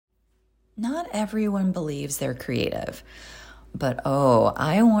Not everyone believes they're creative, but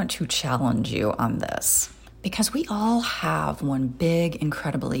I want to challenge you on this because we all have one big,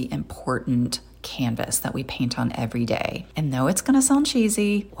 incredibly important canvas that we paint on every day. And though it's going to sound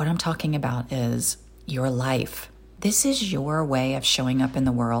cheesy, what I'm talking about is your life. This is your way of showing up in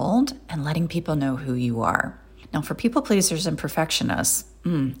the world and letting people know who you are. Now, for people pleasers and perfectionists,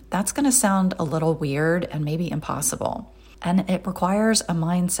 that's going to sound a little weird and maybe impossible. And it requires a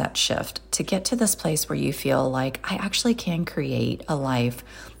mindset shift to get to this place where you feel like I actually can create a life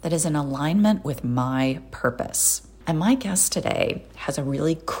that is in alignment with my purpose. And my guest today has a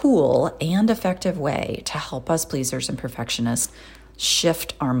really cool and effective way to help us pleasers and perfectionists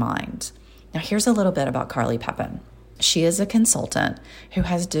shift our minds. Now, here's a little bit about Carly Pepin. She is a consultant who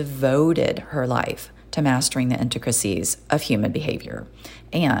has devoted her life to mastering the intricacies of human behavior.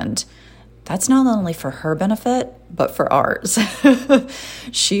 And that's not only for her benefit, but for ours.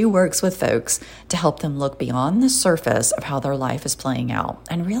 She works with folks to help them look beyond the surface of how their life is playing out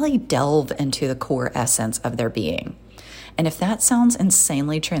and really delve into the core essence of their being. And if that sounds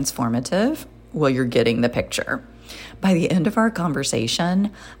insanely transformative, well, you're getting the picture. By the end of our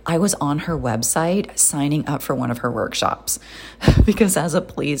conversation, I was on her website signing up for one of her workshops because as a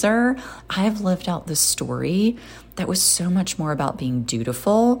pleaser, I have lived out this story that was so much more about being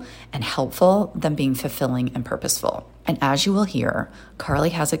dutiful and helpful than being fulfilling and purposeful. And as you will hear,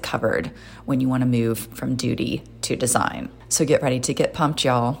 Carly has it covered when you want to move from duty to design. So get ready to get pumped,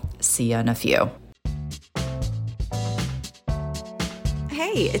 y'all. See ya in a few.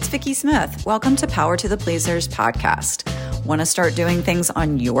 Hey, it's Vicki Smith. Welcome to Power to the Pleasers podcast. Want to start doing things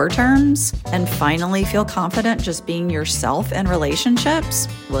on your terms and finally feel confident just being yourself in relationships?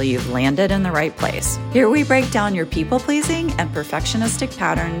 Well, you've landed in the right place. Here we break down your people-pleasing and perfectionistic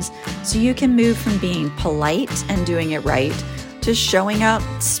patterns so you can move from being polite and doing it right to showing up,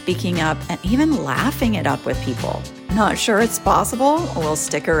 speaking up, and even laughing it up with people. Not sure it's possible? Well,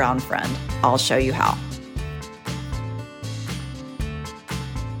 stick around, friend. I'll show you how.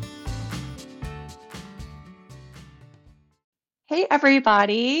 Hey,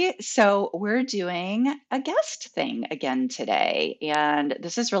 everybody. So, we're doing a guest thing again today, and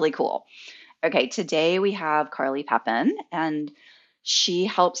this is really cool. Okay, today we have Carly Pepin, and she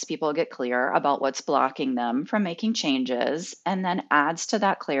helps people get clear about what's blocking them from making changes and then adds to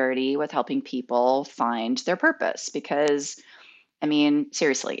that clarity with helping people find their purpose. Because, I mean,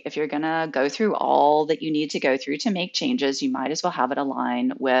 seriously, if you're going to go through all that you need to go through to make changes, you might as well have it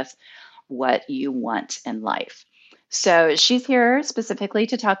align with what you want in life. So she's here specifically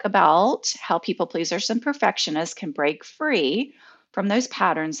to talk about how people pleasers and perfectionists can break free from those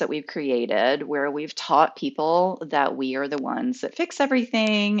patterns that we've created where we've taught people that we are the ones that fix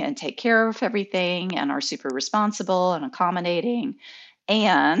everything and take care of everything and are super responsible and accommodating.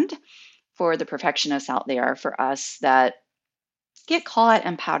 And for the perfectionists out there, for us that get caught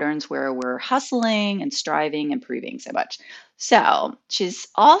in patterns where we're hustling and striving and proving so much. So, she's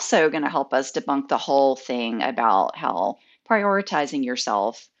also going to help us debunk the whole thing about how prioritizing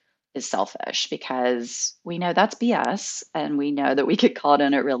yourself is selfish because we know that's BS and we know that we get caught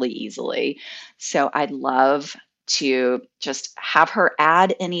in it really easily. So, I'd love to just have her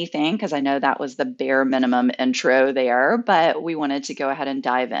add anything because I know that was the bare minimum intro there, but we wanted to go ahead and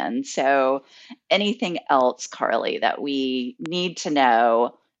dive in. So, anything else, Carly, that we need to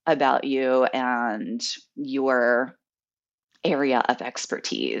know about you and your area of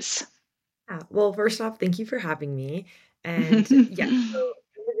expertise? Well, first off, thank you for having me. And yeah, so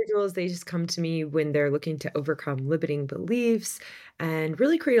individuals, they just come to me when they're looking to overcome limiting beliefs and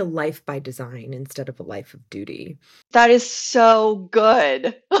really create a life by design instead of a life of duty. That is so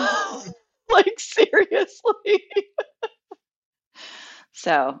good. Like, seriously.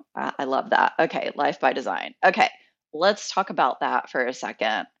 So I love that. Okay, life by design. Okay, let's talk about that for a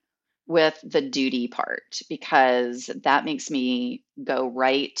second with the duty part, because that makes me go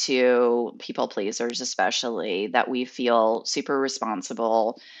right to people pleasers, especially that we feel super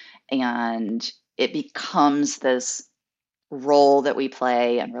responsible and it becomes this role that we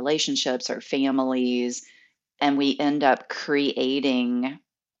play in relationships or families, and we end up creating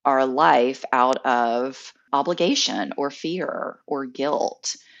our life out of obligation or fear or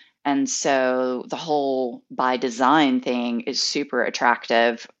guilt. And so the whole by design thing is super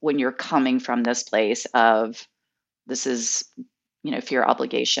attractive when you're coming from this place of this is, fear,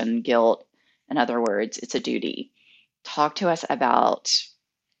 obligation, guilt. In other words, it's a duty. Talk to us about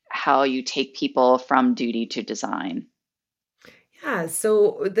how you take people from duty to design. Yeah,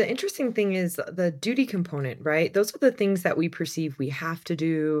 so the interesting thing is the duty component, right? Those are the things that we perceive we have to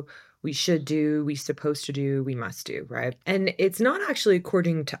do we should do, we supposed to do, we must do, right? And it's not actually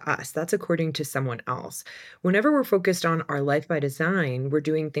according to us, that's according to someone else. Whenever we're focused on our life by design, we're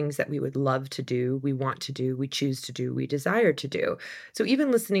doing things that we would love to do, we want to do, we choose to do, we desire to do. So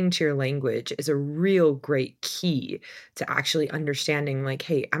even listening to your language is a real great key to actually understanding, like,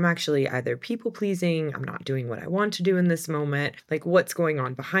 hey, I'm actually either people pleasing, I'm not doing what I want to do in this moment, like what's going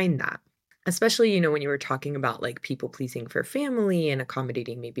on behind that. Especially, when you were talking about like people pleasing for family and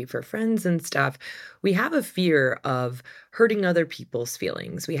accommodating maybe for friends and stuff, we have a fear of hurting other people's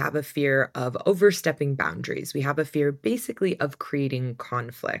feelings. We have a fear of overstepping boundaries. We have a fear basically of creating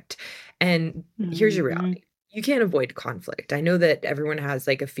conflict. And here's your Mhm. reality. You can't avoid conflict. I know that everyone has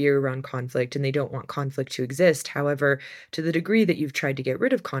like a fear around conflict and they don't want conflict to exist. However, to the degree that you've tried to get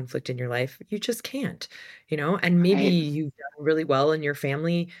rid of conflict in your life, you just can't, and maybe Right. you've done really well in your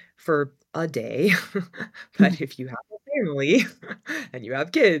family for a day. But if you have a family and you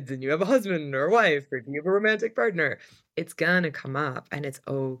have kids and you have a husband or a wife or you have a romantic partner, it's gonna come up and it's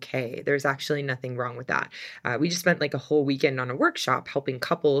okay. There's actually nothing wrong with that. We just spent like a whole weekend on a workshop helping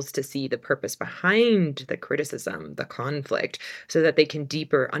couples to see the purpose behind the criticism, the conflict, so that they can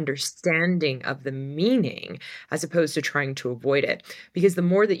deeper understanding of the meaning as opposed to trying to avoid it. Because the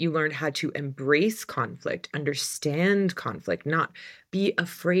more that you learn how to embrace conflict, understand conflict, not be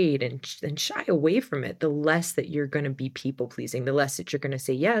afraid and shy away from it, the less that you're going to be people pleasing, the less that you're going to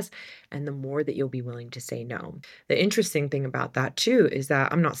say yes, and the more that you'll be willing to say no. The interesting thing about that too is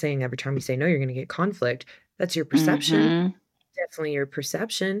that I'm not saying every time you say no, you're going to get conflict. That's your perception. Mhm. Definitely your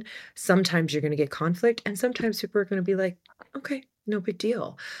perception. Sometimes you're going to get conflict, and sometimes people are going to be like, okay, no big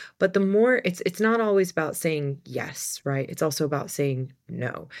deal. But the more it's not always about saying yes, right? It's also about saying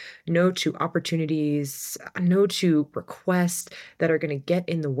no. No to opportunities, no to requests that are going to get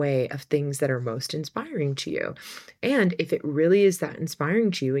in the way of things that are most inspiring to you. And if it really is that inspiring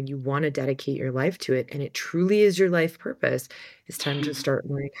to you and you want to dedicate your life to it and it truly is your life purpose, it's time to start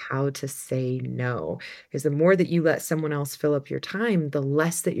learning how to say no. Because the more that you let someone else fill up your time, the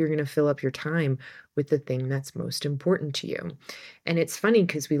less that you're going to fill up your time with the thing that's most important to you. And it's funny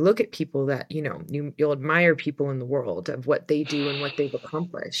because we look at people that, you'll admire people in the world of what they do and what they've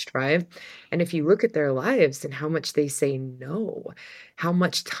accomplished, right? And if you look at their lives and how much they say no, how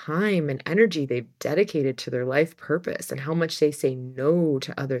much time and energy they've dedicated to their life purpose and how much they say no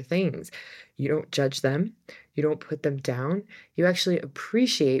to other things, you don't judge them. You don't put them down. You actually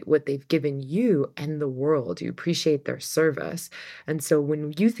appreciate what they've given you and the world. You appreciate their service. And so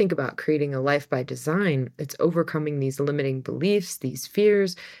when you think about creating a life by design, it's overcoming these limiting beliefs, these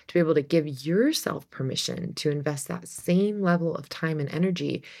fears, to be able to give yourself permission to invest that same level of time and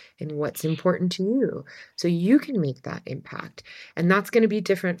energy in what's important to you so you can make that impact. And that's going to be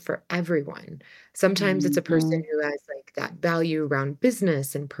different for everyone. Sometimes it's a person Mhm. who has like that value around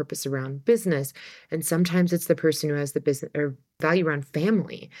business and purpose around business. And sometimes it's the person who has the business or value around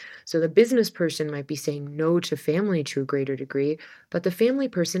family. So the business person might be saying no to family to a greater degree, but the family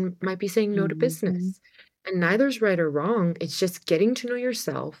person might be saying no to Mhm. business. And neither's right or wrong. It's just getting to know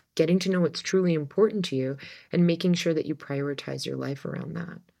yourself, getting to know what's truly important to you, and making sure that you prioritize your life around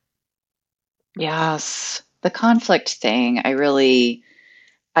that. Yes. The conflict thing,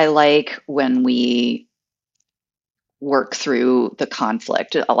 I like when we work through the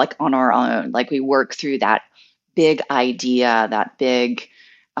conflict, like on our own. Like we work through that big idea, that big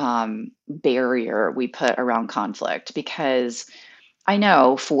barrier we put around conflict. Because I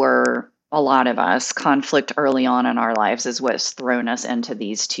know for a lot of us, conflict early on in our lives is what's thrown us into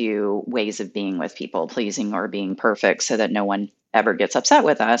these two ways of being with people, pleasing or being perfect, so that no one ever gets upset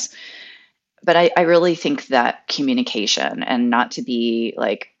with us. But I really think that communication, and not to be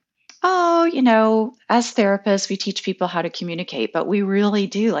like, oh, as therapists, we teach people how to communicate, but we really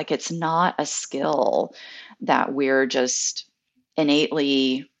do. Like, it's not a skill that we're just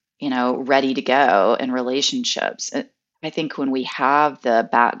innately, ready to go in relationships. I think when we have the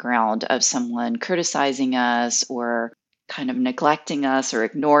background of someone criticizing us or kind of neglecting us or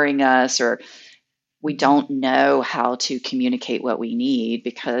ignoring us, or we Mhm. don't know how to communicate what we need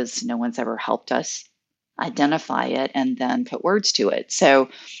because no one's ever helped us identify it and then put words to it. So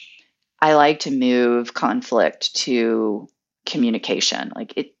I like to move conflict to communication.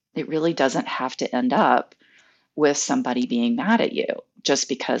 Like it really doesn't have to end up with somebody being mad at you just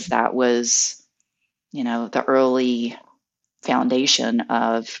because that was, the early foundation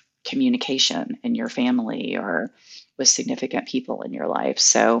of communication in your family or with significant people in your life.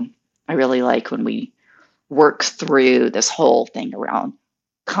 So I really like when we work through this whole thing around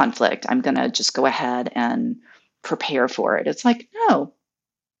conflict. I'm going to just go ahead and prepare for it. It's like, no,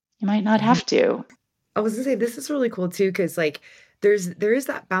 you might not have to. I was gonna say this is really cool too, because like there is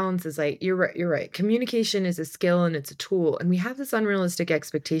that balance. Is like you're right. Communication is a skill and it's a tool, and we have this unrealistic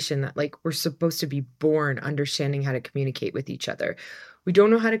expectation that like we're supposed to be born understanding how to communicate with each other. We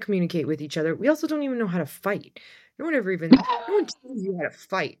don't know how to communicate with each other. We also don't even know how to fight. No one teaches you how to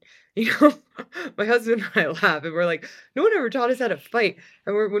fight. You know, my husband and I laugh and we're like, no one ever taught us how to fight.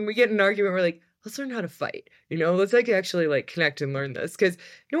 And when we get in an argument, we're like, let's learn how to fight. Let's like actually like connect and learn this because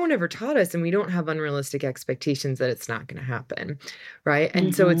no one ever taught us, and we don't have unrealistic expectations that it's not going to happen, right?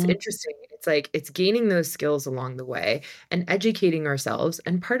 And so it's Hmm. interesting. It's like it's gaining those skills along the way and educating ourselves,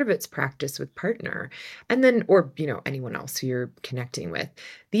 and part of it's practice with partner, and then or anyone else who you're connecting with.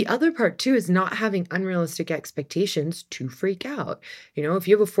 The other part too is not having unrealistic expectations to freak out. If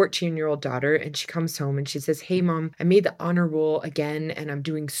you have a 14-year-old daughter and she comes home and she says, "Hey mom, I made the honor roll again and I'm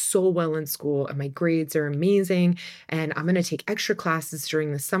doing so well in school and my grades are amazing and I'm going to take extra classes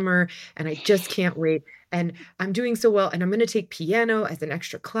during the summer and I just can't wait. And I'm doing so well and I'm going to take piano as an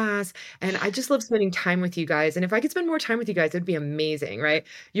extra class and I just love spending time with you guys. And if I could spend more time with you guys, it'd be amazing, right?"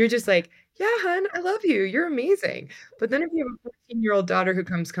 You're just like, "Yeah, hun, I love you. You're amazing." But then if you have a 14-year-old daughter who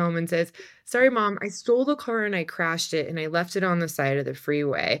comes home and says, "Sorry, mom, I stole the car and I crashed it and I left it on the side of the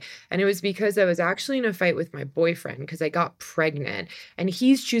freeway. And it was because I was actually in a fight with my boyfriend because I got pregnant and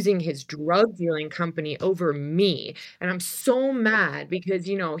he's choosing his drug dealing company over me. And I'm so mad because,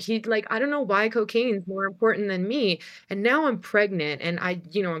 he like, I don't know why cocaine's more important than me. And now I'm pregnant and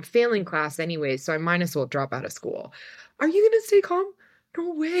I'm failing class anyway, so I might as well drop out of school." Are you going to stay calm?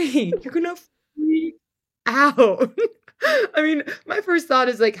 No way. You're going to freak out. I mean, my first thought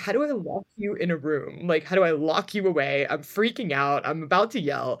is like, how do I lock you in a room? Like, how do I lock you away? I'm freaking out. I'm about to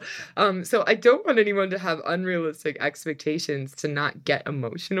yell. So I don't want anyone to have unrealistic expectations to not get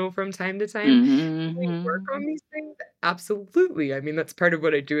emotional from time to time. We work Hmm. on these things. Absolutely. I mean, that's part of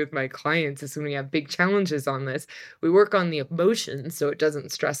what I do with my clients is when we have big challenges on this, we work on the emotions so it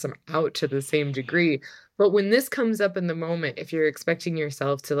doesn't stress them out to the same degree. But when this comes up in the moment, if you're expecting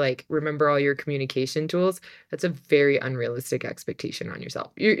yourself to like remember all your communication tools, that's a very unrealistic expectation on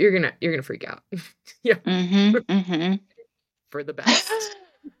yourself. You're gonna freak out. Yeah, Hmm. Hmm. for the best.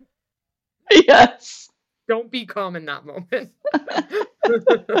 Yes. Don't be calm in that moment.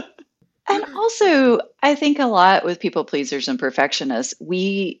 And also, I think a lot with people pleasers and perfectionists,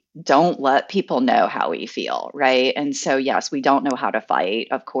 we don't let people know how we feel, right? And so, yes, we don't know how to fight.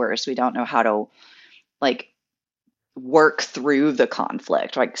 Of course, we don't know how to like work through the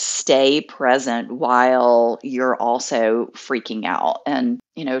conflict, like stay present while you're also freaking out. And,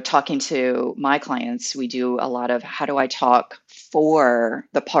 talking to my clients, we do a lot of how do I talk for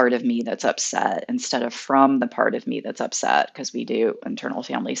the part of me that's upset instead of from the part of me that's upset, because we do internal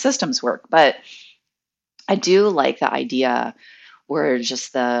family systems work. But I do like the idea or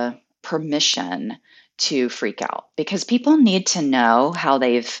just the permission to freak out because people need to know how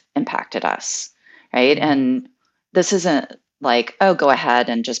they've impacted us, right? Mhm. And this isn't like, oh, go ahead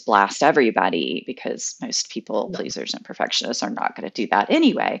and just blast everybody because most people No. pleasers and perfectionists are not going to do that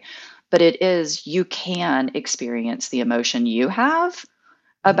anyway. But it is, you can experience the emotion you have Mhm.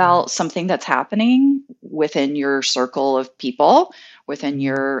 about something that's happening within your circle of people, within Mhm.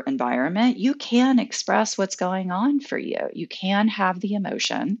 your environment, you can express what's going on for you. You can have the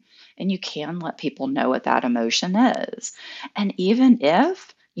emotion and you can let people know what that emotion is. And even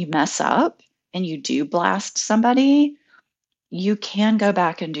if you mess up and you do blast somebody, you can go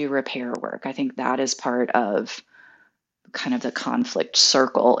back and do repair work. I think that is part of kind of the conflict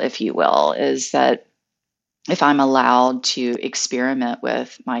circle, if you will, is that if I'm allowed to experiment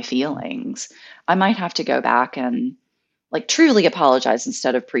with my feelings, I might have to go back and like truly apologize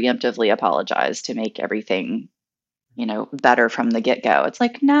instead of preemptively apologize to make everything, better from the get go. It's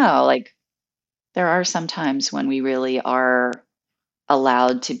like, no, like there are some times when we really are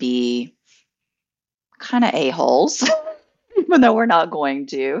allowed to be kind of a-holes, even though we're not going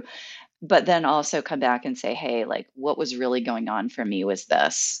to, but then also come back and say, hey, like what was really going on for me was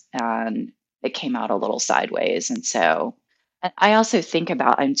this, and it came out a little sideways. And so I also think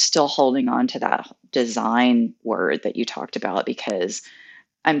about, I'm still holding on to that design word that you talked about because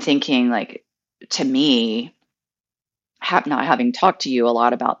I'm thinking like, to me, not having talked to you a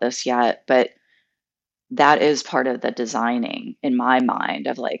lot about this yet, but that is part of the designing in my mind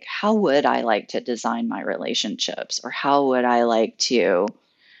of like, how would I like to design my relationships, or how would I like to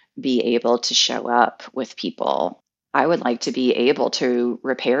be able to show up with people? I would like to be able to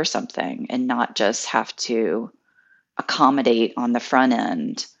repair something and not just have to accommodate on the front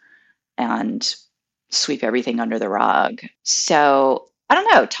end and sweep everything under the rug. So I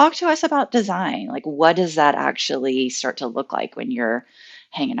don't know. Talk to us about design. Like, what does that actually start to look like when you're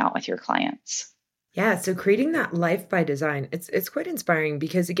hanging out with your clients? Yeah, so creating that life by design, it's quite inspiring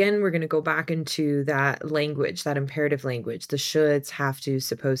because again, we're going to go back into that language, that imperative language, the shoulds, have to,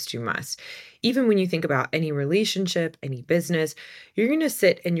 supposed to, must. Even when you think about any relationship, any business, you're going to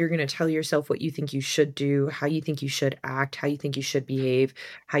sit and you're going to tell yourself what you think you should do, how you think you should act, how you think you should behave,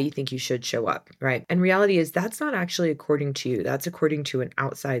 how you think you should show up, right? And reality is that's not actually according to you. That's according to an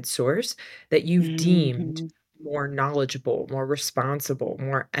outside source that you've deemed Mhm. more knowledgeable, more responsible,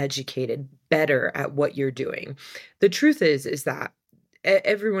 more educated, better at what you're doing. The truth is that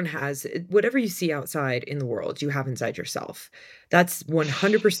everyone has whatever you see outside in the world, you have inside yourself. That's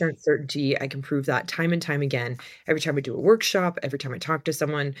 100% certainty. I can prove that time and time again. Every time I do a workshop, every time I talk to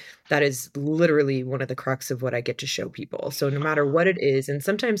someone, that is literally one of the crux of what I get to show people. So no matter what it is, and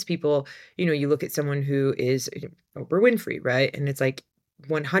sometimes people, you look at someone who is Oprah Winfrey, right? And it's like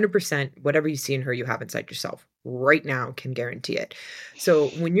 100% whatever you see in her, you have inside yourself right now, can guarantee it. So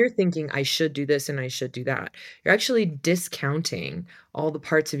when you're thinking, I should do this and I should do that, you're actually discounting all the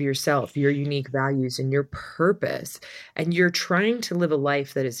parts of yourself, your unique values, and your purpose. And you're trying to live a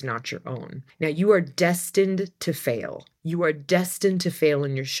life that is not your own. Now, you are destined to fail. You are destined to fail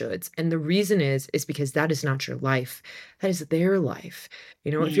in your shoulds. And the reason is because that is not your life. That is their life.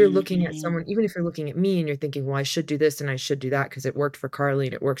 If you're looking at Mhm. someone, even if you're looking at me and you're thinking, well, I should do this and I should do that because it worked for Carly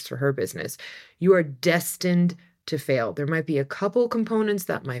and it works for her business, you are destined to fail. There might be a couple components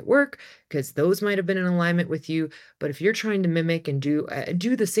that might work because those might have been in alignment with you, but if you're trying to mimic and do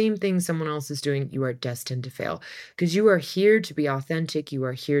the same thing someone else is doing, you are destined to fail because you are here to be authentic, you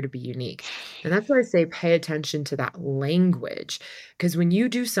are here to be unique. And that's why I say pay attention to that language, because when you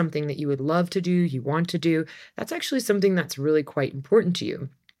do something that you would love to do, you want to do, that's actually something that's really quite important to you.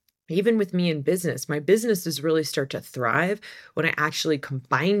 Even with me in business, my businesses really start to thrive when I actually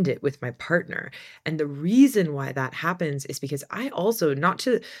combined it with my partner. And the reason why that happens is because I also, not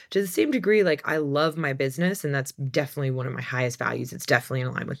to the same degree, like I love my business, and that's definitely one of my highest values. It's definitely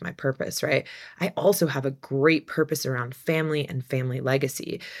in line with my purpose, right? I also have a great purpose around family and family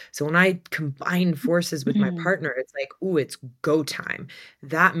legacy. So when I combine forces with my Mhm. partner, it's like, ooh, it's go time.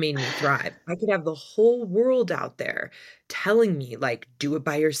 That made me thrive. I could have the whole world out there telling me like do it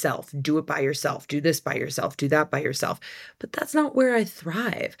by yourself, do it by yourself, do this by yourself, do that by yourself, but that's not where I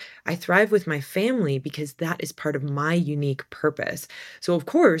thrive. I thrive with my family because that is part of my unique purpose. So of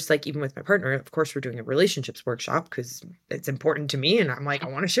course, like even with my partner, of course we're doing a relationships workshop because it's important to me and I'm like I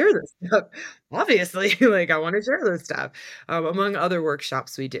want to share this stuff. Obviously, like I want to share this stuff. Among other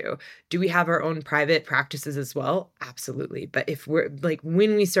workshops we do we have our own private practices as well? Absolutely. But if we're like,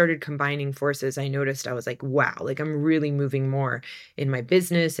 when we started combining forces, I noticed I was like, wow, like I'm really moving more in my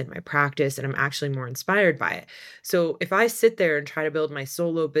business and my practice, and I'm actually more inspired by it. So if I sit there and try to build my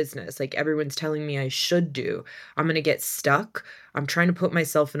solo business, like everyone's telling me I should do, I'm going to get stuck. I'm trying to put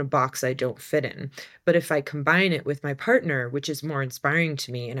myself in a box I don't fit in. But if I combine it with my partner, which is more inspiring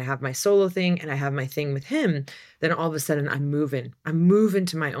to me, and I have my solo thing and I have my thing with him, then all of a sudden I'm moving. I'm moving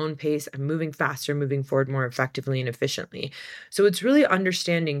to my own pace. I'm moving faster, moving forward more effectively and efficiently. So it's really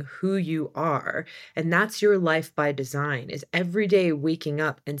understanding who you are. And that's your life by design, is every day waking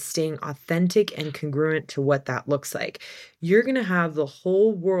up and staying authentic and congruent to what that looks like. You're going to have the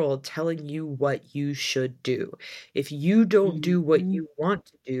whole world telling you what you should do. If you don't do what Mhm. you want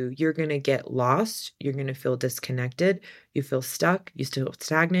to do, you're going to get lost. You're going to feel disconnected. You feel stuck. You still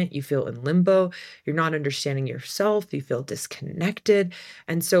stagnant. You feel in limbo. You're not understanding yourself. You feel disconnected.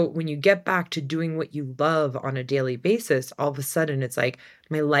 And so when you get back to doing what you love on a daily basis, all of a sudden it's like,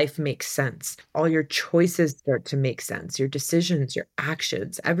 my life makes sense. All your choices start to make sense. Your decisions, your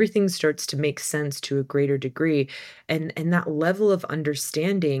actions, everything starts to make sense to a greater degree. And that level of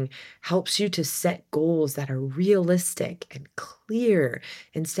understanding helps you to set goals that are realistic and clear,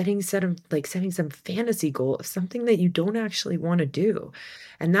 and setting some fantasy goal of something that you don't actually want to do.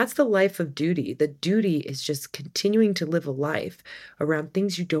 And that's the life of duty. The duty is just continuing to live a life around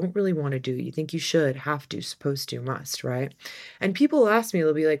things you don't really want to do. You think you should, have to, supposed to, must, right? And people ask me,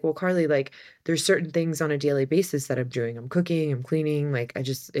 they'll be like, well, Carly, like, there's certain things on a daily basis that I'm doing. I'm cooking, I'm cleaning, like,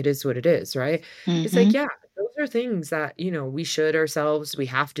 it is what it is, right? It's like, Mhm. yeah, those are things that, we should ourselves, we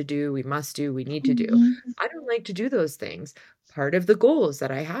have to do, we must do, we need to do. Mhm. I don't like to do those things. Part of the goals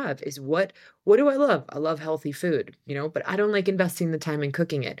that I have is what do I love? I love healthy food, but I don't like investing the time in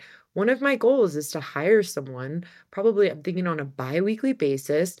cooking it. One of my goals is to hire someone, probably I'm thinking on a bi-weekly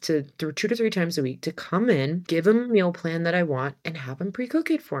basis, to 2 to 3 times a week, to come in, give them a meal plan that I want, and have them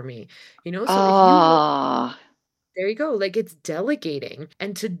pre-cook it for me. So if you Ah. There you go. Like it's delegating.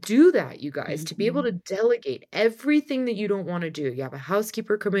 And to do that, you guys, to be able to Mhm. delegate everything that you don't want to do. You have a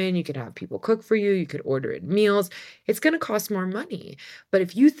housekeeper come in, you could have people cook for you, you could order in meals. It's going to cost more money. But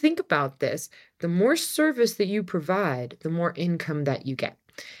if you think about this, the more service that you provide, the more income that you get.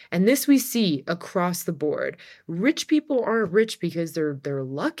 And this we see across the board. Rich people aren't rich because they're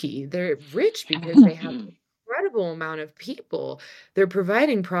lucky. They're rich because they have an incredible amount of people they're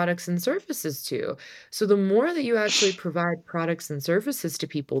providing products and services to. So the more that you actually provide products and services to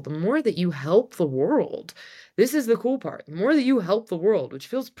people, the more that you help the world. This is the cool part. The more that you help the world, which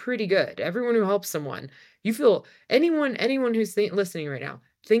feels pretty good. Everyone who helps someone, you feel anyone who's listening right now,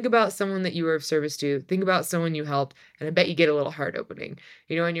 think about someone that you were of service to. Think about someone you helped, and I bet you get a little heart opening.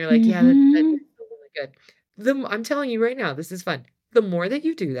 And you're like, yeah, that Mhm. does feel really good. I'm telling you right now, this is fun. The more that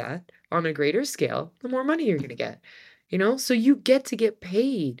you do that on a greater scale, the more money you're going to get. So you get to get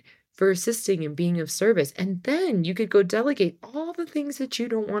paid for assisting and being of service. And then you could go delegate all the things that you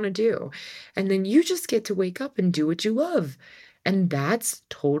don't want to do. And then you just get to wake up and do what you love. And that's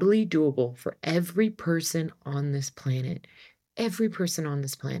totally doable for every person on this planet. Every person on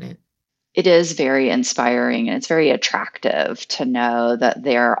this planet. It is very inspiring and it's very attractive to know that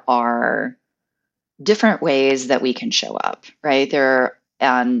there are different ways that we can show up, right?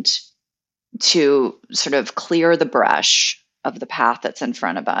 And to sort of clear the brush of the path that's in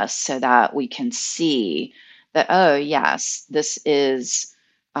front of us so that we can see that, oh, yes, this is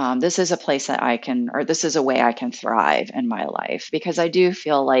a place that I can, or this is a way I can thrive in my life. Because I do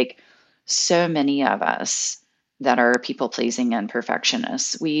feel like so many of us that are people pleasing and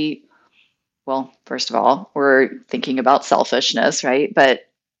perfectionists, well, first of all, we're thinking about selfishness, right? But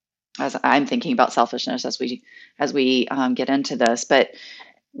as I'm thinking about selfishness as we get into this, but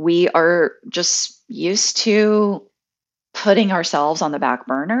we are just used to putting ourselves on the back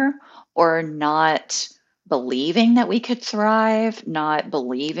burner or not believing that we could thrive, not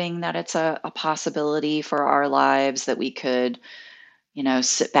believing that it's a possibility for our lives that we could,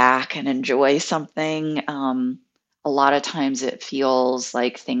 sit back and enjoy something. A lot of times it feels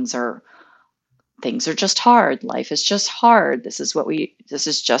like things are just hard. Life is just hard. This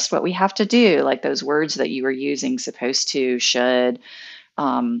is just what we have to do. Like those words that you were using, supposed to, should,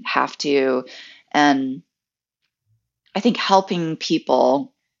 have to. And I think helping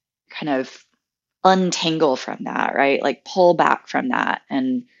people kind of untangle from that, right? Like pull back from that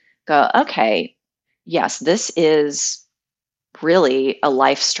and go, okay, yes, this is really a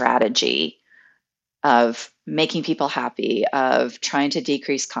life strategy of making people happy, of trying to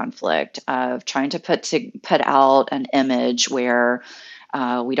decrease conflict, of trying to put out an image where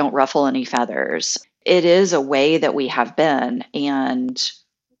we don't ruffle any feathers. It is a way that we have been, and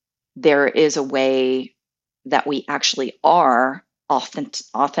there is a way that we actually are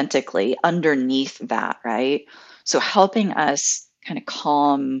authentically underneath that, right? So helping us kind of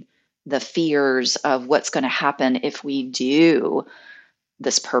calm the fears of what's going to happen if we do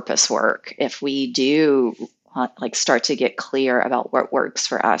this purpose work, if we do like start to get clear about what works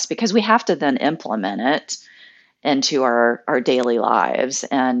for us, because we have to then implement it into our daily lives.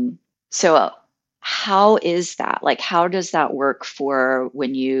 And so how is that? Like, how does that work for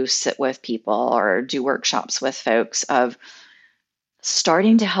when you sit with people or do workshops with folks of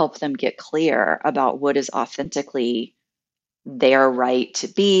starting to help them get clear about what is authentically their right to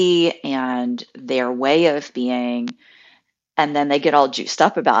be and their way of being? And then they get all juiced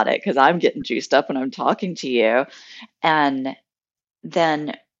up about it because I'm getting juiced up when I'm talking to you. And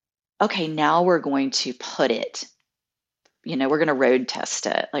then, okay, now we're going to put it, we're going to road test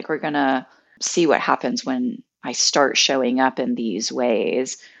it. Like we're going to see what happens when I start showing up in these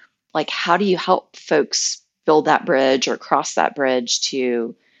ways. Like, how do you help folks build that bridge or cross that bridge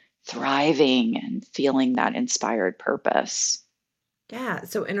to thriving and feeling that inspired purpose? Yeah.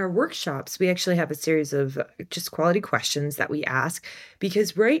 So in our workshops, we actually have a series of just quality questions that we ask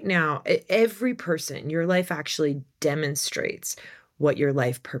because right now, every person, your life actually demonstrates what your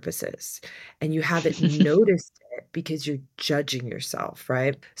life purpose is. And you haven't noticed it because you're judging yourself,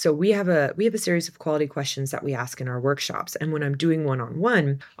 right? So we have a series of quality questions that we ask in our workshops. And when I'm doing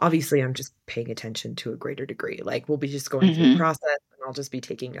one-on-one, obviously I'm just paying attention to a greater degree. Like we'll be just going through the Mm-hmm. process and I'll just be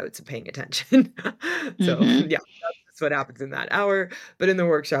taking notes and paying attention. So Mm-hmm. yeah, that's what happens in that hour. But in the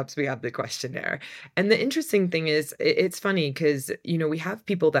workshops, we have the questionnaire. And the interesting thing is, it's funny because, we have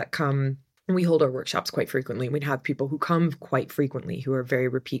people that come and we hold our workshops quite frequently. We have people who come quite frequently who are very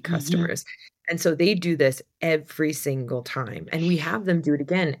repeat Mm-hmm. customers. And so they do this every single time. And we have them do it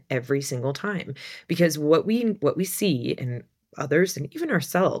again every single time because what we see, and others and even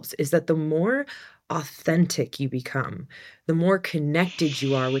ourselves is that the more authentic you become, the more connected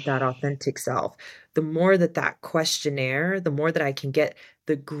you are with that authentic self, the more that that questionnaire, the more that I can get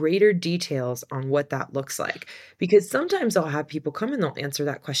the greater details on what that looks like. Because sometimes I'll have people come and they'll answer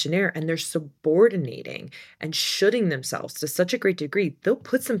that questionnaire and they're subordinating and shoulding themselves to such a great degree, they'll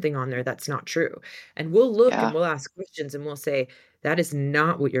put something on there that's not true. And we'll look and Yeah. we'll ask questions and we'll say, that is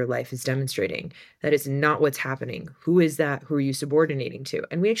not what your life is demonstrating. That is not what's happening. Who is that? Who are you subordinating to?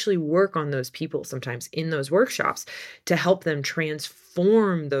 And we actually work on those people sometimes in those workshops to help them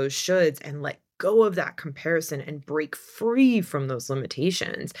transform those shoulds and let go of that comparison and break free from those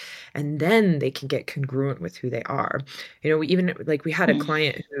limitations. And then they can get congruent with who they are. We even like we had a Mm.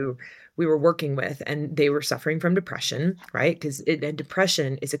 client who we were working with and they were suffering from depression, right? Because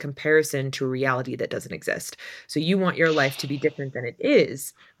depression is a comparison to a reality that doesn't exist. So you want your life to be different than it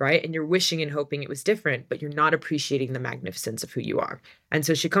is, right? And you're wishing and hoping it was different, but you're not appreciating the magnificence of who you are. And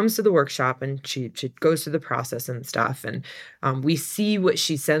so she comes to the workshop and she goes through the process and stuff. And we see what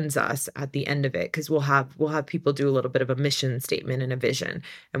she sends us at the end of it because we'll have people do a little bit of a mission statement and a vision,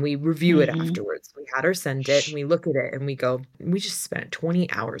 and we review it Hmm. afterwards. We had her send it, and we look at it, and we go, "We just spent 20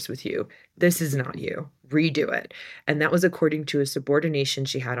 hours with you. This is not you. Redo it." And that was according to a subordination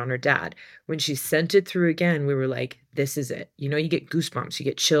she had on her dad. When she sent it through again, we were like, this is it. You get goosebumps, you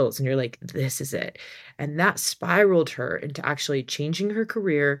get chills, and you're like, this is it. And that spiraled her into actually changing her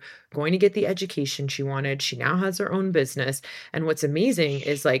career, going to get the education she wanted. She now has her own business. And what's amazing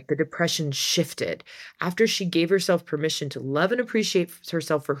is like the depression shifted after she gave herself permission to love and appreciate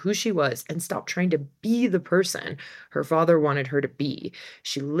herself for who she was and stop trying to be the person her father wanted her to be.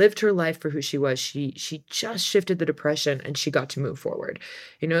 She lived her life for who she was. She just shifted the depression and she got to move forward.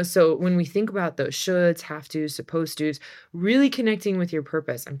 So when we think about those shoulds, have tos, supposed tos, really connecting with your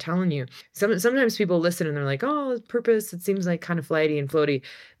purpose, I'm telling you, sometimes people listen and they're like, oh, purpose, it seems like kind of flighty and floaty.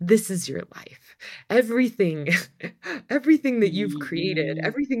 This is your life. Everything, everything that you've created, Hmm.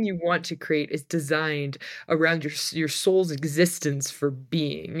 everything you want to create is designed around your soul's existence for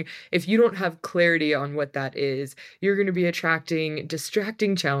being. If you don't have clarity on what that is, you're going to be attracting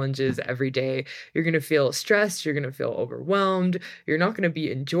distracting challenges every day. You're going to feel stressed. You're going to feel overwhelmed. You're not going to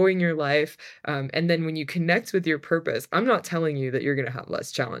be enjoying your life. And then when you connect with your purpose, I'm not telling you that you're going to have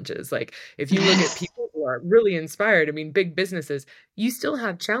less challenges. Like if you look at people who are really inspired, I mean, big businesses, you still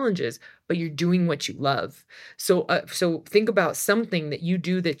have challenges, but you're doing what you love. So think about something that you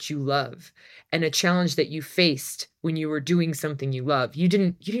do that you love and a challenge that you faced when you were doing something you love. You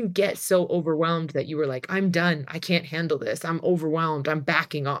didn't get so overwhelmed that you were like, I'm done. I can't handle this. I'm overwhelmed. I'm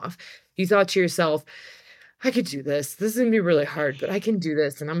backing off. You thought to yourself, I could do this. This is going to be really hard, but I can do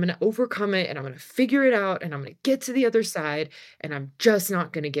this and I'm going to overcome it and I'm going to figure it out and I'm going to get to the other side and I'm just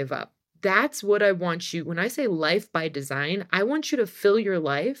not going to give up. That's what I want you. When I say life by design, I want you to fill your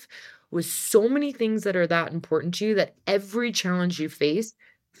life with so many things that are that important to you that every challenge you face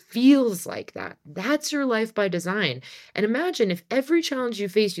feels like that. That's your life by design. And imagine if every challenge you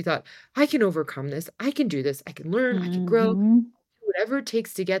face, you thought, I can overcome this. I can do this. I can learn. I can grow Hmm. whatever it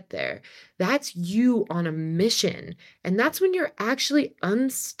takes to get there. That's you on a mission. And that's when you're actually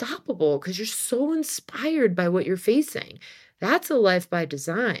unstoppable because you're so inspired by what you're facing. That's a life by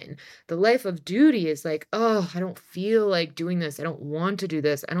design. The life of duty is like, oh, I don't feel like doing this. I don't want to do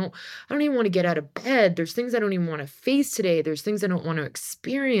this. I don't even want to get out of bed. There's things I don't even want to face today. There's things I don't want to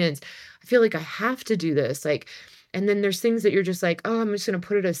experience. I feel like I have to do this. Like, and then there's things that you're just like, oh, I'm just going to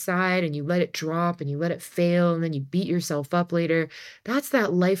put it aside and you let it drop and you let it fail and then you beat yourself up later. That's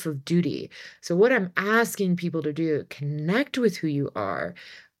that life of duty. So, what I'm asking people to do, connect with who you are,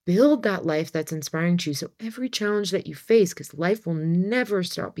 build that life that's inspiring to you. So, every challenge that you face, because life will never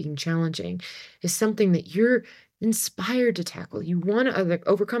stop being challenging, is something that you're inspired to tackle. You want to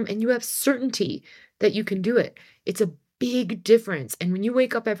overcome and you have certainty that you can do it. It's a big difference. And when you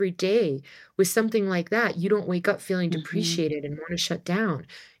wake up every day with something like that, you don't wake up feeling Hmm. depreciated and want to shut down.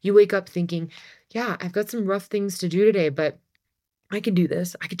 You wake up thinking, yeah, I've got some rough things to do today, but I can do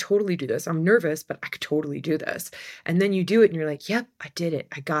this. I could totally do this. I'm nervous, but I could totally do this. And then you do it and you're like, yep, I did it.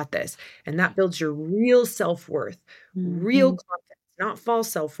 I got this. And that builds your real self-worth, real Hmm. confidence, not false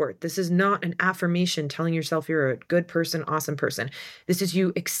self-worth. This is not an affirmation telling yourself you're a good person, awesome person. This is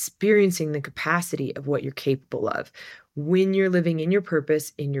you experiencing the capacity of what you're capable of. When you're living in your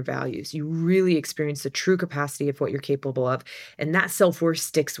purpose, in your values, you really experience the true capacity of what you're capable of. And that self-worth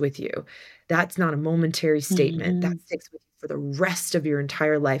sticks with you. That's not a momentary statement. That Hmm. sticks with you for the rest of your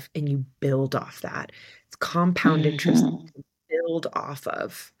entire life, and you build off that. It's compound interest Hmm. to build off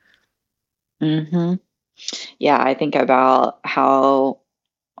of. Hmm. Yeah, I think about how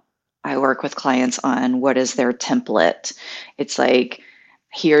I work with clients on what is their template. It's like,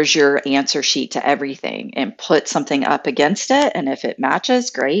 here's your answer sheet to everything and put something up against it. And if it matches,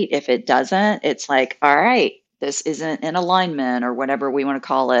 great. If it doesn't, it's like, all right, this isn't in alignment or whatever we want to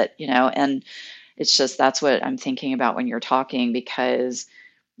call it, and it's just that's what I'm thinking about when you're talking because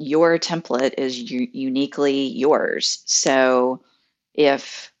your template is uniquely yours. So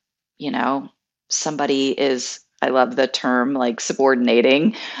if, you know, somebody is, I love the term like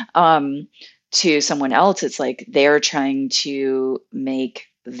subordinating to someone else, it's like they're trying to make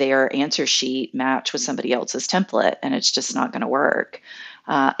their answer sheet match with somebody else's template, and it's just not going to work.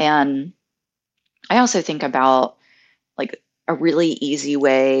 And I also think about like a really easy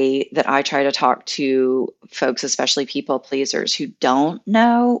way that I try to talk to folks, especially people pleasers who don't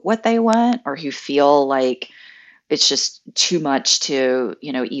know what they want or who feel like it's just too much to,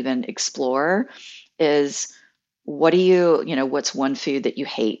 even explore is what's one food that you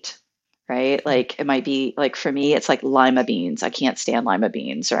hate? Right? Like it might be like for me, it's like lima beans. I can't stand lima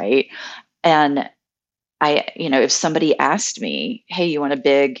beans, right? And if somebody asked me, hey, you want a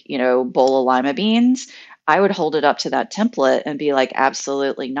big, bowl of lima beans? I would hold it up to that template and be like,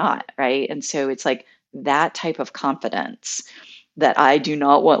 absolutely not. Right. And so it's like that type of confidence that I do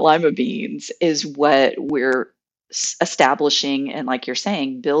not want lima beans is what we're establishing and, like you're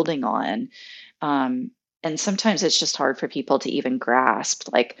saying, building on. Um, and sometimes it's just hard for people to even grasp,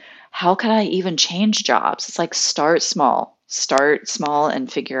 like, how can I even change jobs? It's like start small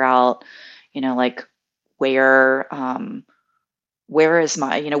and figure out, like where is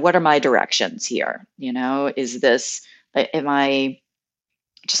my, what are my directions here? Is this, am I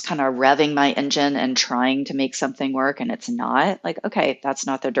just kind of revving my engine and trying to make something work and it's not? Like, okay, that's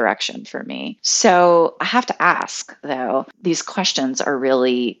not the direction for me. So I have to ask though, these questions are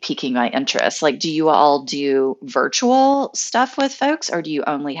really piquing my interest. Like, do you all do virtual stuff with folks, or do you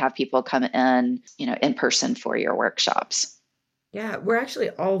only have people come in person for your workshops? Yeah, we're actually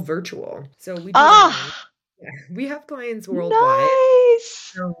all virtual. So we do it online. Ah, Yeah, we have clients worldwide.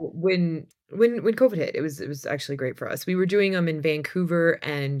 nice. So when COVID hit, it was actually great for us. We were doing them in Vancouver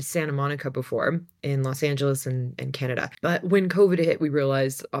and Santa Monica before, in Los Angeles and Canada. But when COVID hit, we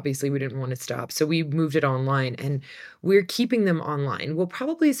realized obviously we didn't want to stop. So we moved it online and we're keeping them online. We'll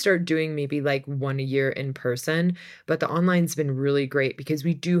probably start doing maybe like one a year in person, but the online's been really great because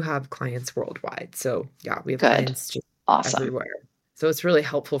we do have clients worldwide. So yeah, we have Good. clients just Awesome. everywhere. So it's really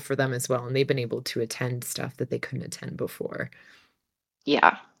helpful for them as well. And they've been able to attend stuff that they couldn't attend before.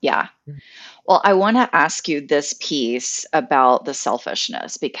 Yeah. Yeah. Well, I want to ask you this piece about the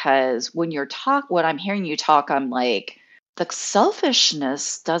selfishness because when I'm hearing you talk, I'm like, the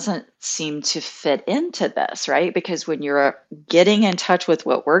selfishness doesn't seem to fit into this, right? Because when you're getting in touch with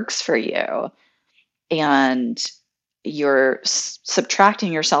what works for you and you're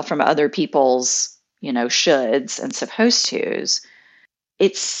subtracting yourself from other people's, shoulds and supposed tos,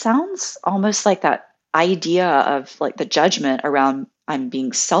 it sounds almost like that idea of like the judgment around I'm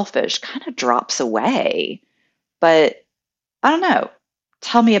being selfish kind of drops away. But I don't know.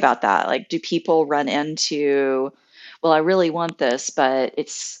 Tell me about that. Like, do people run into, well, I really want this, but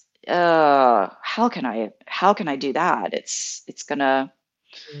it's, how can I do that? It's gonna,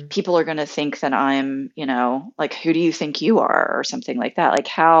 Mhm. people are gonna think that I'm, like, who do you think you are, or something like that. Like,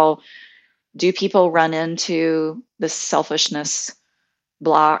 how do people run into this selfishness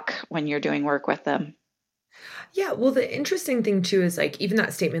block when you're doing work with them? Yeah, well, the interesting thing too is like even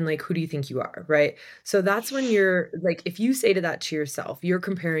that statement, like, who do you think you are? Right. So that's when you're like, if you say to that to yourself, you're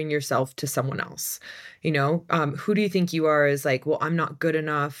comparing yourself to someone else. Who do you think you are is like, well, I'm not good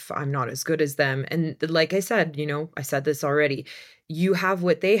enough. I'm not as good as them. And like I said, I said this already. You have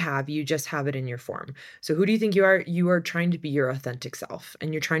what they have, you just have it in your form. So who do you think you are? You are trying to be your authentic self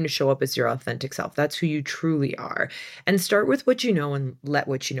and you're trying to show up as your authentic self. That's who you truly are. And start with what you know and let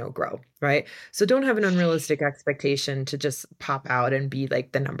what you know grow, right? So don't have an unrealistic expectation to just pop out and be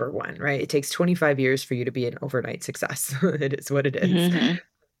like the number one, right? It takes 25 years for you to be an overnight success. It is what it is. Hmm.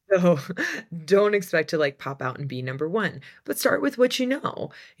 So don't expect to like pop out and be number one, but start with what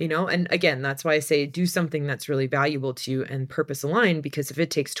And again, that's why I say do something that's really valuable to you and purpose aligned, because if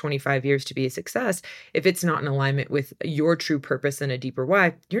it takes 25 years to be a success, if it's not in alignment with your true purpose and a deeper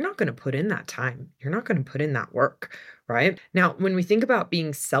why, you're not going to put in that time. You're not going to put in that work. Right. Now, when we think about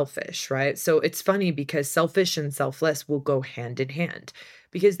being selfish, right? So it's funny because selfish and selfless will go hand in hand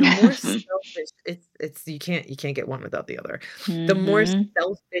because the more selfish it's you can't get one without the other. The more Mhm.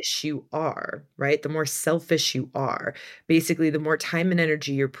 selfish you are, right? The more selfish you are, basically the more time and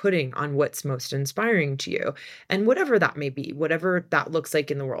energy you're putting on what's most inspiring to you. And whatever that may be, whatever that looks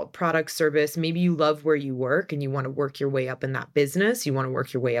like in the world, product, service, maybe you love where you work and you want to work your way up in that business, you want to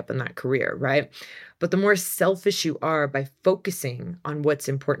work your way up in that career, right? But the more selfish you are by focusing on what's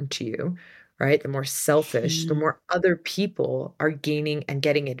important to you, right? The more selfish, the Mhm. more other people are gaining and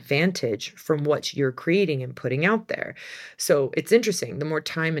getting advantage from what you're creating and putting out there. So it's interesting. The more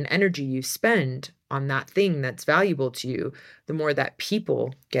time and energy you spend on that thing that's valuable to you, the more that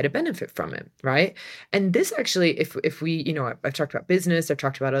people get a benefit from it, right? And this actually, if we, I've talked about business, I've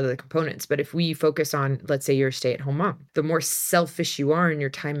talked about other components, but if we focus on, let's say you're a stay-at-home mom, the more selfish you are in your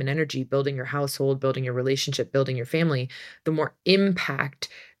time and energy building your household, building your relationship, building your family, the more impact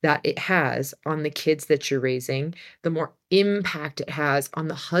that it has on the kids that you're raising, the more impact it has on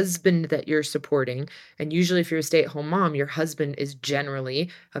the husband that you're supporting. And usually, if you're a stay at home mom, your husband is generally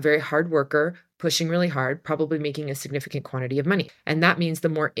a very hard worker, pushing really hard, probably making a significant quantity of money. And that means the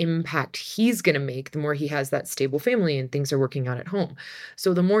more impact he's going to make, the more he has that stable family and things are working out at home.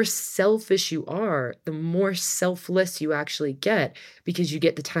 So the more selfish you are, the more selfless you actually get because you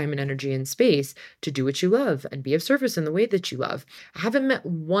get the time and energy and space to do what you love and be of service in the way that you love. I haven't met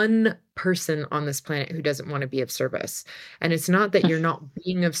one person on this planet who doesn't want to be of service. And it's not that you're not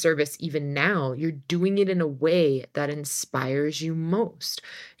being of service even now, you're doing it in a way that inspires you most.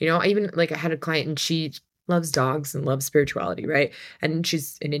 I even like I had a client and she loves dogs and loves spirituality, right? And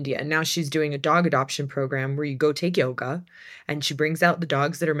she's in India and now she's doing a dog adoption program where you go take yoga and she brings out the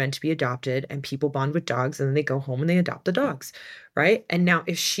dogs that are meant to be adopted and people bond with dogs and then they go home and they adopt the dogs, right? And now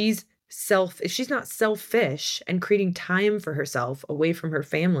if she's not selfish and creating time for herself away from her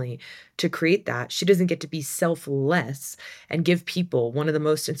family to create that, she doesn't get to be selfless and give people one of the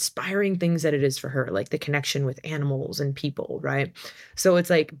most inspiring things that it is for her, like the connection with animals and people, right? So it's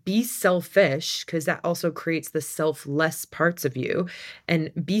like be selfish because that also creates the selfless parts of you,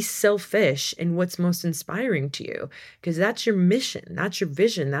 and be selfish in what's most inspiring to you because that's your mission, that's your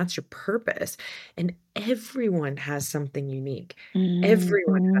vision, that's your purpose. And everyone has something unique.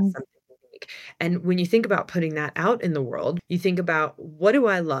 Everyone has Mhm. something unique. And when you think about putting that out in the world, you think about what do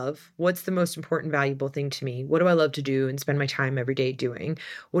I love? What's the most important, valuable thing to me? What do I love to do and spend my time every day doing?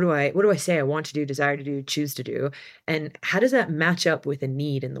 What do I say I want to do, desire to do, choose to do? And how does that match up with a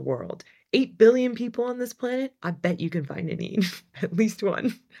need in the world? 8 billion people on this planet, I bet you can find a need. At least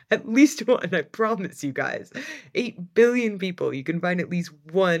one. At least one. I promise you guys. 8 billion people, you can find at least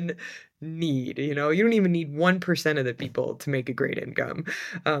one need. You don't even need 1% of the people to make a great income.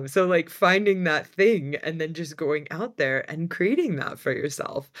 So like finding that thing and then just going out there and creating that for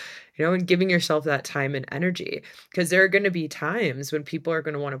yourself, and giving yourself that time and energy. Because there are going to be times when people are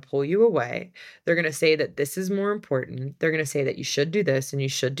going to want to pull you away. They're going to say that this is more important. They're going to say that you should do this and you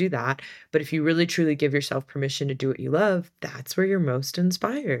should do that. But if you really truly give yourself permission to do what you love, that's where you're most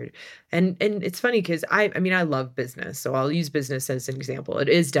inspired. And it's funny because I mean I love business, so I'll use business as an example. It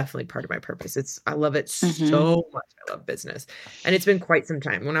is definitely part of my purpose. I love it Mhm. so much. I love business. And it's been quite some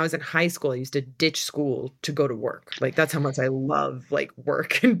time. When I was in high school, I used to ditch school to go to work. Like that's how much I love like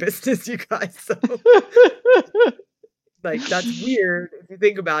work and business, you guys. So like that's weird if you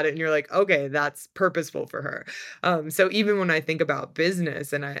think about it and you're like, okay, that's purposeful for her. So even when I think about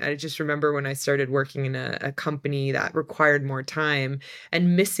business, and I just remember when I started working in a company that required more time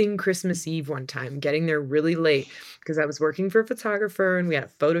and missing Christmas Eve one time, getting there really late because I was working for a photographer and we had a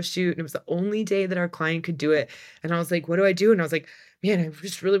photo shoot and it was the only day that our client could do it. And I was like, what do I do? And I was like, man, I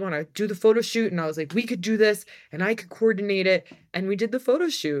just really want to do the photo shoot. And I was like, we could do this and I could coordinate it. And we did the photo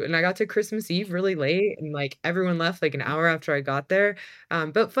shoot and I got to Christmas Eve really late and like everyone left like an hour after I got there.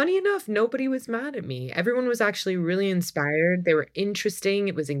 But funny enough, nobody was mad at me. Everyone was actually really inspired. They were interesting.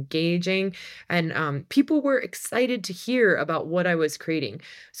 It was engaging. And people were excited to hear about what I was creating.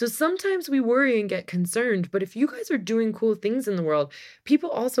 So sometimes we worry and get concerned. But if you guys are doing cool things in the world,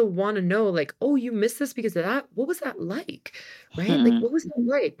 people also want to know like, oh, you missed this because of that. What was that like? Right? Like, Hmm. what was that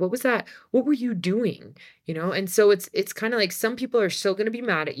like? What was that? What were you doing? And so it's kind of like some people are still going to be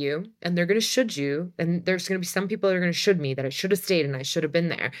mad at you and they're going to should you, and there's going to be some people that are going to should me that I should have stayed and I should have been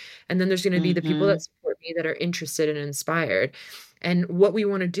there, and then there's going to be the people that Mhm. support me that are interested and inspired. And what we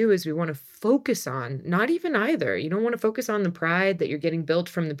want to do is we want to focus on not even either. You don't want to focus on the pride that you're getting built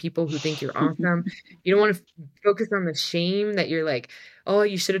from the people who think you're awesome. You don't want to focus on the shame that you're like, oh,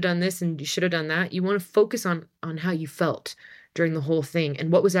 you should have done this and you should have done that. You want to focus on how you felt during the whole thing and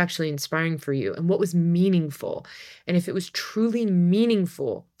what was actually inspiring for you and what was meaningful. And if it was truly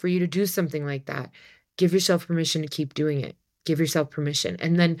meaningful for you to do something like that, give yourself permission to keep doing it. Give yourself permission.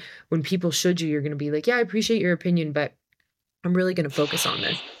 And then when people should you, you're going to be like, yeah, I appreciate your opinion, but I'm really going to focus on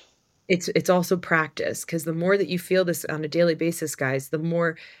this. It's also practice, because the more that you feel this on a daily basis, guys, the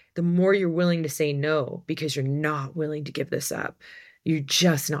more you're willing to say no, because you're not willing to give this up. You're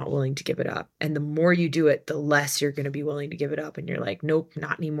just not willing to give it up. And the more you do it, the less you're going to be willing to give it up. And you're like, nope,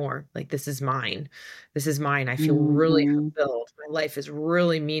 not anymore. Like, this is mine. This is mine. I feel really Hmm. fulfilled. My life is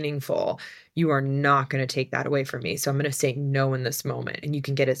really meaningful. You are not going to take that away from me. So I'm going to say no in this moment. And you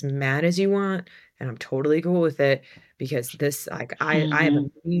can get as mad as you want. And I'm totally cool with it, because this, like, I have a Hmm.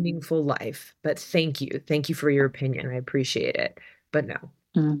 meaningful life. But thank you. Thank you for your opinion. I appreciate it. But no.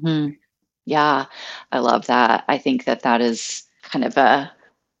 Hmm. Yeah, I love that. I think that that is kind of a,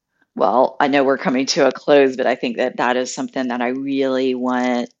 well, I know we're coming to a close, but I think that that is something that I really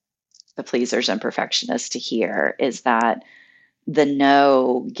want the pleasers and perfectionists to hear, is that the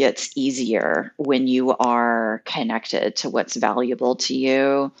no gets easier when you are connected to what's valuable to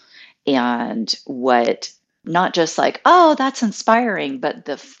you, and what, not just like, oh, that's inspiring, but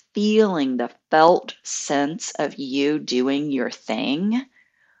the feeling, the felt sense of you doing your thing.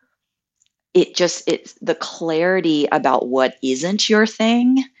 It's the clarity about what isn't your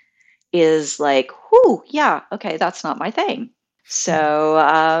thing is like, whoo, yeah, okay, that's not my thing.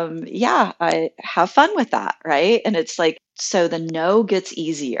 So, yeah, I have fun with that, right? And it's like, so the no gets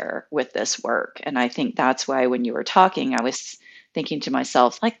easier with this work. And I think that's why when you were talking, I was thinking to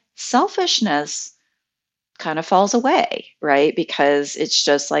myself, like, selfishness kind of falls away, right? Because it's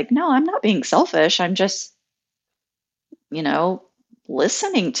just like, no, I'm not being selfish. I'm just, you know,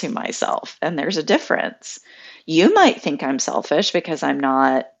 listening to myself. And there's a difference. You might think I'm selfish because I'm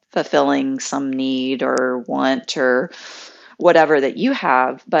not fulfilling some need or want or whatever that you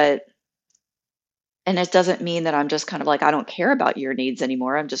have, but, and it doesn't mean that I'm just kind of like, I don't care about your needs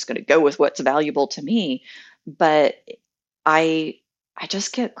anymore. I'm just going to go with what's valuable to me. But I I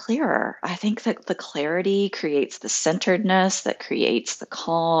just get clearer. I think that the clarity creates the centeredness that creates the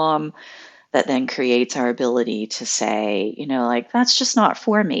calm, that then creates our ability to say, like, that's just not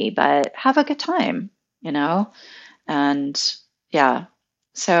for me, but have a good time, you know? And yeah.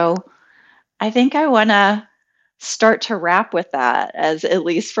 So I think I want to start to wrap with that, as at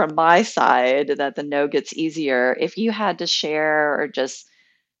least from my side, that the no gets easier. If you had to share or just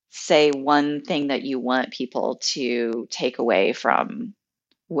say one thing that you want people to take away from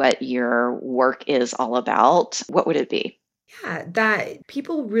what your work is all about, what would it be? Yeah, that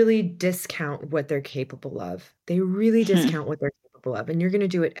people really discount what they're capable of. They really Hmm. discount what they're capable of, and you're going to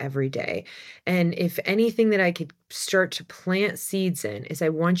do it every day. And if anything that I could start to plant seeds in is, I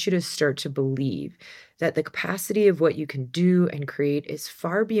want you to start to believe that the capacity of what you can do and create is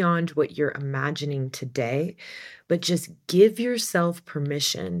far beyond what you're imagining today. But just give yourself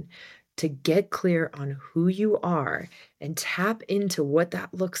permission to get clear on who you are and tap into what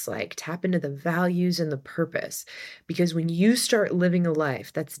that looks like. Tap into the values and the purpose, because when you start living a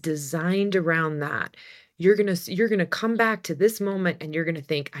life that's designed around that, you're going to come back to this moment and you're going to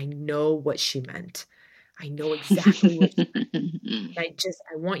think, I know what she meant. I know exactly what she meant.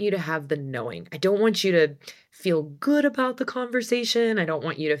 I want you to have the knowing. I don't want you to feel good about the conversation. I don't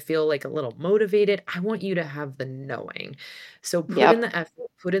want you to feel like a little motivated. I want you to have the knowing. So put in Yep. the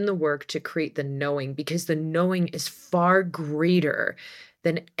effort, put in the work to create the knowing, because the knowing is far greater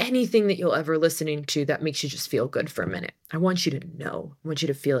than anything that you'll ever listening to that makes you just feel good for a minute. I want you to know. I want you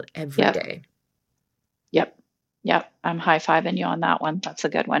to feel it every Yep. day. Yep. Yep. I'm high-fiving you on that one. That's a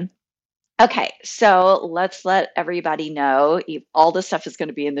good one. Okay, so let's let everybody know. All this stuff is going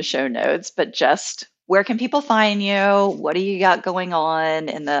to be in the show notes, but just where can people find you? What do you got going on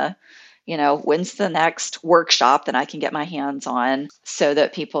in the, when's the next workshop that I can get my hands on so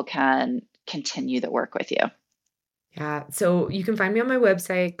that people can continue the work with you? Yeah. So you can find me on my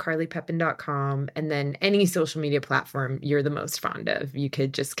website, carlypepin.com, and then any social media platform you're the most fond of. You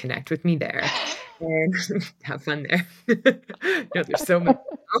could just connect with me there and have fun there. No, there's so many.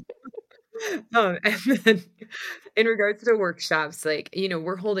 And then in regards to workshops, like,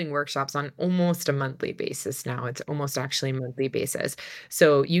 we're holding workshops on almost a monthly basis now. It's almost actually a monthly basis.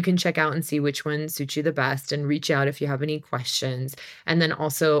 So you can check out and see which one suits you the best and reach out if you have any questions. And then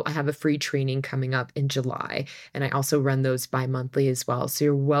also, I have a free training coming up in July, and I also run those bi-monthly as well. So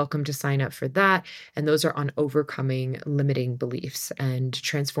you're welcome to sign up for that. And those are on overcoming limiting beliefs and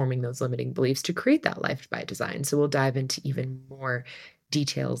transforming those limiting beliefs to create that life by design. So we'll dive into even more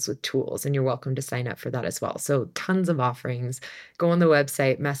details with tools, and you're welcome to sign up for that as well. So tons of offerings. Go on the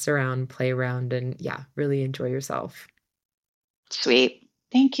website, mess around, play around, and yeah, really enjoy yourself. Sweet.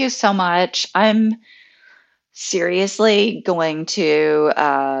 Thank you so much. I'm seriously going to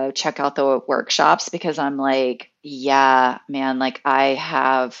check out the workshops because I'm like, Yeah, man, like I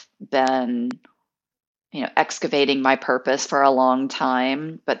have been, excavating my purpose for a long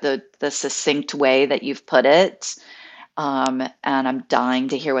time, but the succinct way that you've put it, and I'm dying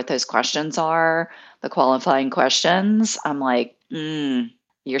to hear what those questions are, the qualifying questions. I'm like,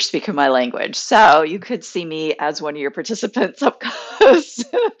 you're speaking my language. So you could see me as one of your participants I would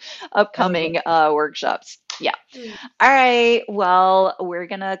love upcoming workshops. Yeah. to. All right. Well, we're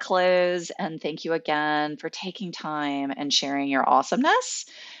going to close and thank you again for taking time and sharing your awesomeness.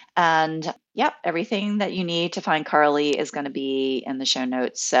 And yep, everything that you need to find Carly is going to be in the show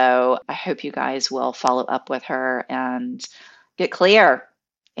notes. So I hope you guys will follow up with her and get clear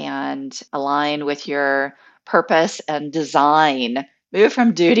and align with your purpose and design. Move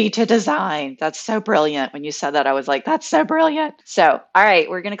from duty to design. That's so brilliant. When you said that, I was like, that's so brilliant. So, all right,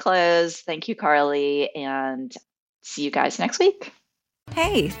 we're going to close. Thank you, Carly, and see you guys next week.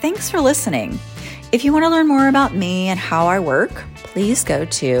 Hey, thanks for listening. If you want to learn more about me and how I work, please go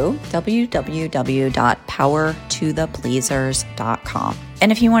to www.powertothepleasers.com.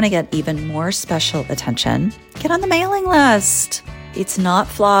 And if you want to get even more special attention, get on the mailing list. It's not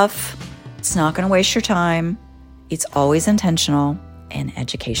fluff. It's not going to waste your time. It's always intentional and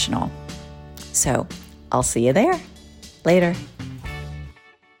educational. So I'll see you there. Later.